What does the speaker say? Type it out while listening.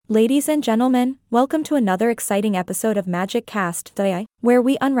Ladies and gentlemen, welcome to another exciting episode of Magic Cast AI, where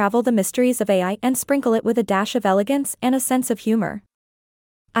we unravel the mysteries of AI and sprinkle it with a dash of elegance and a sense of humor.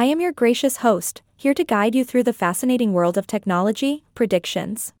 I am your gracious host, here to guide you through the fascinating world of technology,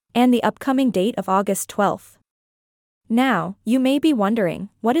 predictions, and the upcoming date of August 12th. Now, you may be wondering,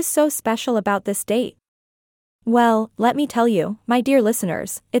 what is so special about this date? Well, let me tell you, my dear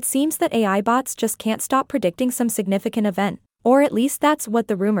listeners, it seems that AI bots just can't stop predicting some significant event. Or at least that's what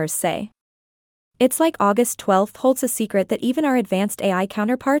the rumors say. It's like August 12th holds a secret that even our advanced AI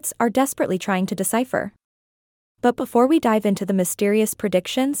counterparts are desperately trying to decipher. But before we dive into the mysterious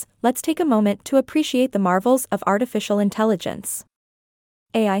predictions, let's take a moment to appreciate the marvels of artificial intelligence.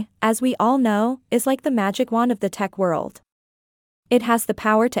 AI, as we all know, is like the magic wand of the tech world. It has the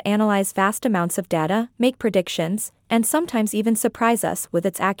power to analyze vast amounts of data, make predictions, and sometimes even surprise us with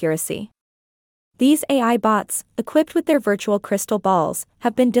its accuracy. These AI bots, equipped with their virtual crystal balls,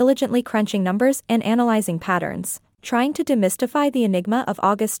 have been diligently crunching numbers and analyzing patterns, trying to demystify the enigma of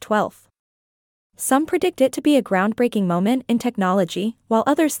August 12th. Some predict it to be a groundbreaking moment in technology, while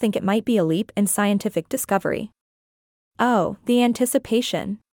others think it might be a leap in scientific discovery. Oh, the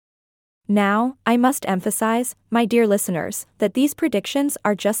anticipation! Now, I must emphasize, my dear listeners, that these predictions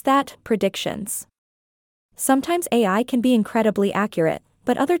are just that, predictions. Sometimes AI can be incredibly accurate,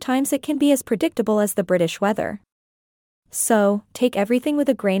 but other times it can be as predictable as the British weather. So, take everything with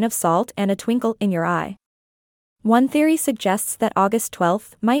a grain of salt and a twinkle in your eye. One theory suggests that August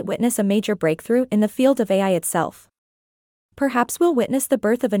 12th might witness a major breakthrough in the field of AI itself. Perhaps we'll witness the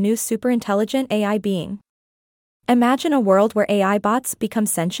birth of a new superintelligent AI being. Imagine a world where AI bots become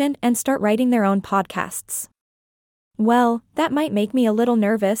sentient and start writing their own podcasts. Well, that might make me a little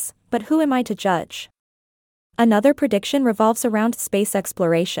nervous, but who am I to judge? Another prediction revolves around space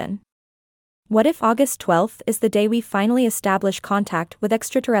exploration. What if August 12th is the day we finally establish contact with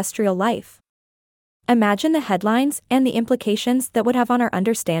extraterrestrial life? Imagine the headlines and the implications that would have on our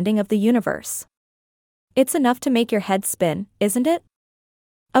understanding of the universe. It's enough to make your head spin, isn't it?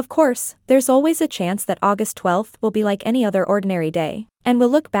 Of course, there's always a chance that August 12th will be like any other ordinary day, and we'll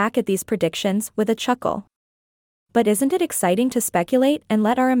look back at these predictions with a chuckle. But isn't it exciting to speculate and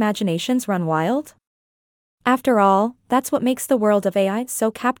let our imaginations run wild? After all, that's what makes the world of AI so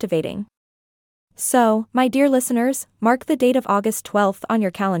captivating. So, my dear listeners, mark the date of August 12th on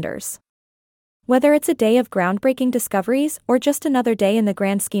your calendars. Whether it's a day of groundbreaking discoveries or just another day in the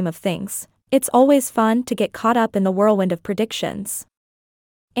grand scheme of things, it's always fun to get caught up in the whirlwind of predictions.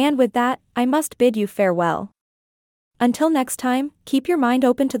 And with that, I must bid you farewell. Until next time, keep your mind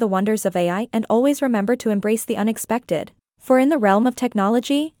open to the wonders of AI and always remember to embrace the unexpected, for in the realm of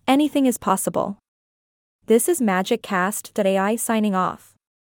technology, anything is possible. This is Magic Cast AI signing off.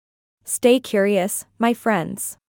 Stay curious, my friends.